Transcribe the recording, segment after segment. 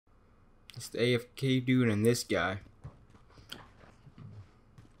It's the AFK dude and this guy.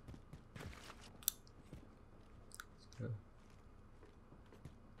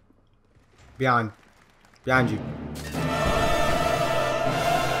 Behind you.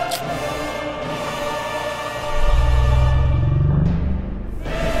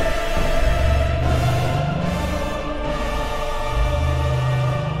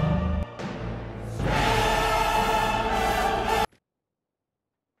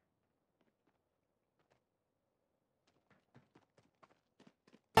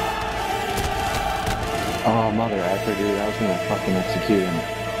 Oh, mother effer, dude. I was gonna fucking execute him.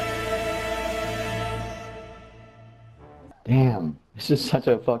 Damn. This is such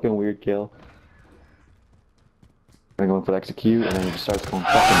a fucking weird kill. I'm going for the execute, and then he just starts going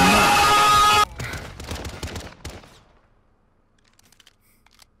fucking nuts.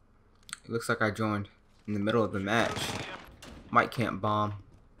 It looks like I joined in the middle of the match. Mike can't bomb.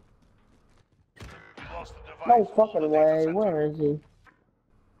 No fucking way. Where is he?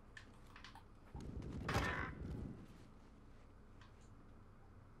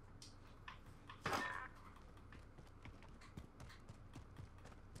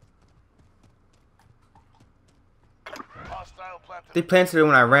 They planted it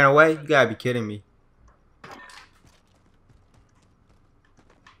when I ran away? You gotta be kidding me.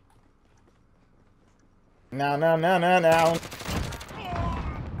 No.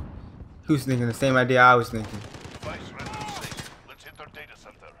 Who's thinking the same idea I was thinking? Let's hit our data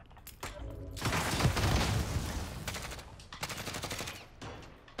center.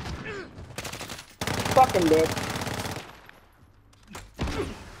 Fucking dick.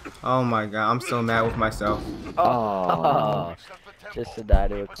 Oh my god, I'm so mad with myself. Oh. Just to die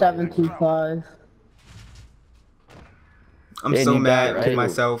to a 725. I'm Yeah, so you got mad it, with right?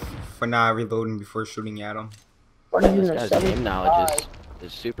 myself for not reloading before shooting at him. What are you This doing? guy's game knowledge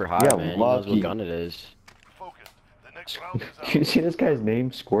is super high, Yeah, man. He knows lucky. what gun it is. Focus. The next round is Can you see this guy's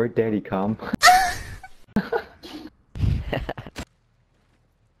name? Squirt Daddy Cum.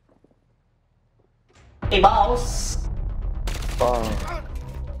 Hey, boss. Oh.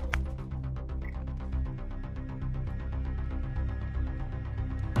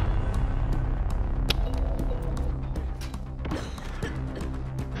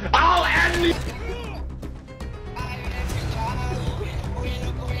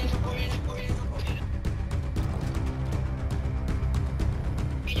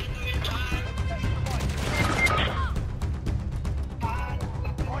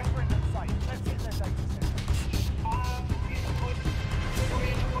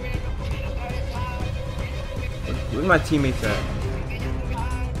 Where's my teammates at?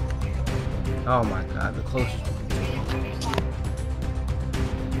 Oh my god, the close.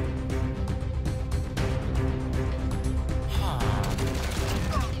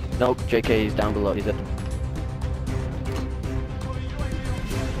 Nope, JK is down below. He's at the...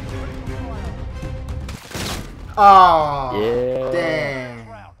 Oh, Yeah. damn.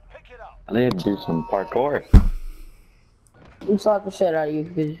 I need to do some parkour. I'm slapping the shit out of you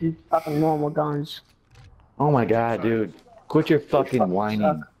because you fucking normal guns. Oh my god, dude. Quit your fucking fucking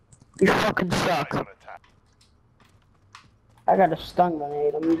whining. You fucking suck. I got a stun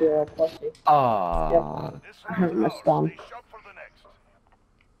grenade. I'm gonna do a pussy. Ah. I hurt my stun.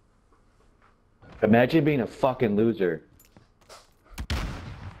 Imagine being a fucking loser.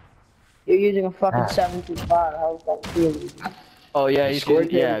 You're using a fucking 725. How's that feeling? Oh yeah, you Squirt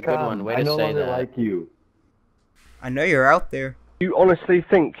should. Yeah, Daddy good Cum. one. Way I to no say longer that. like you. I know you're out there. You honestly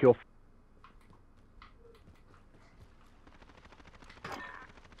think you're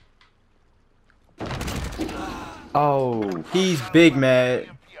Oh. He's big mad.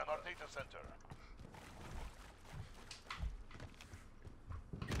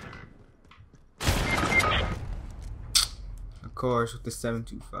 Of course, with the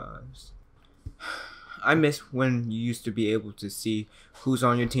 725s. I miss when you used to be able to see who's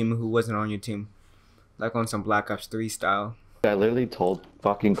on your team and who wasn't on your team. Like on some Black Ops 3 style. I literally told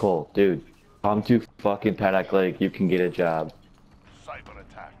fucking Cole, dude, come to fucking Paddock Lake, you can get a job. Cyber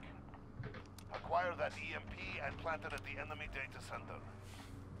attack. Acquire that EMP and plant it at the enemy data center.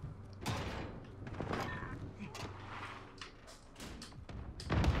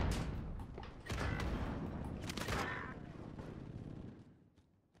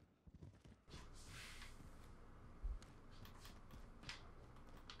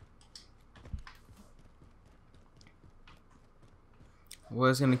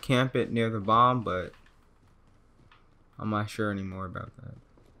 Was gonna camp it near the bomb, but I'm not sure anymore about that.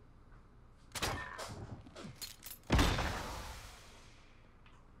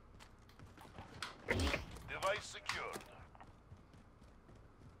 Device secured.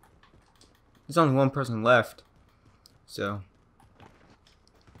 There's only one person left. So.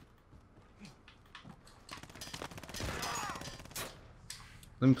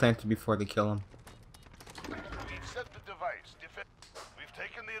 Let me plant it before they kill him. We've set the device. We've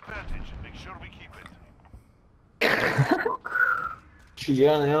taken the advantage. Make sure we keep it. She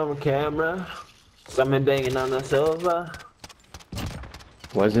yelling on the camera. Someone banging on the sofa.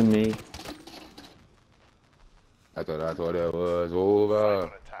 Wasn't me. I thought it was over.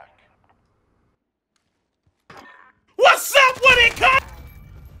 Attack. What's up with it, cut?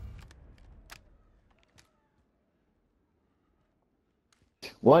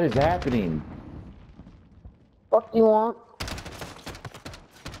 What is happening? Fuck do you want?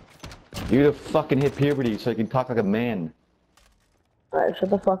 You to fucking hit puberty so you can talk like a man. Alright,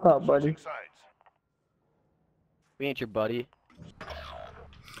 shut the fuck up, buddy. Switching sides. We ain't your buddy.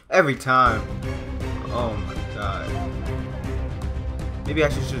 Every time. Oh my god. Maybe I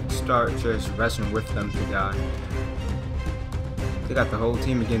should start just wrestling with them to die. They got the whole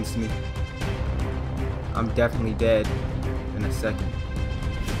team against me. I'm definitely dead in a second.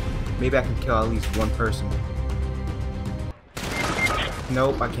 Maybe I can kill at least one person.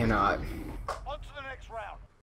 Nope, I cannot.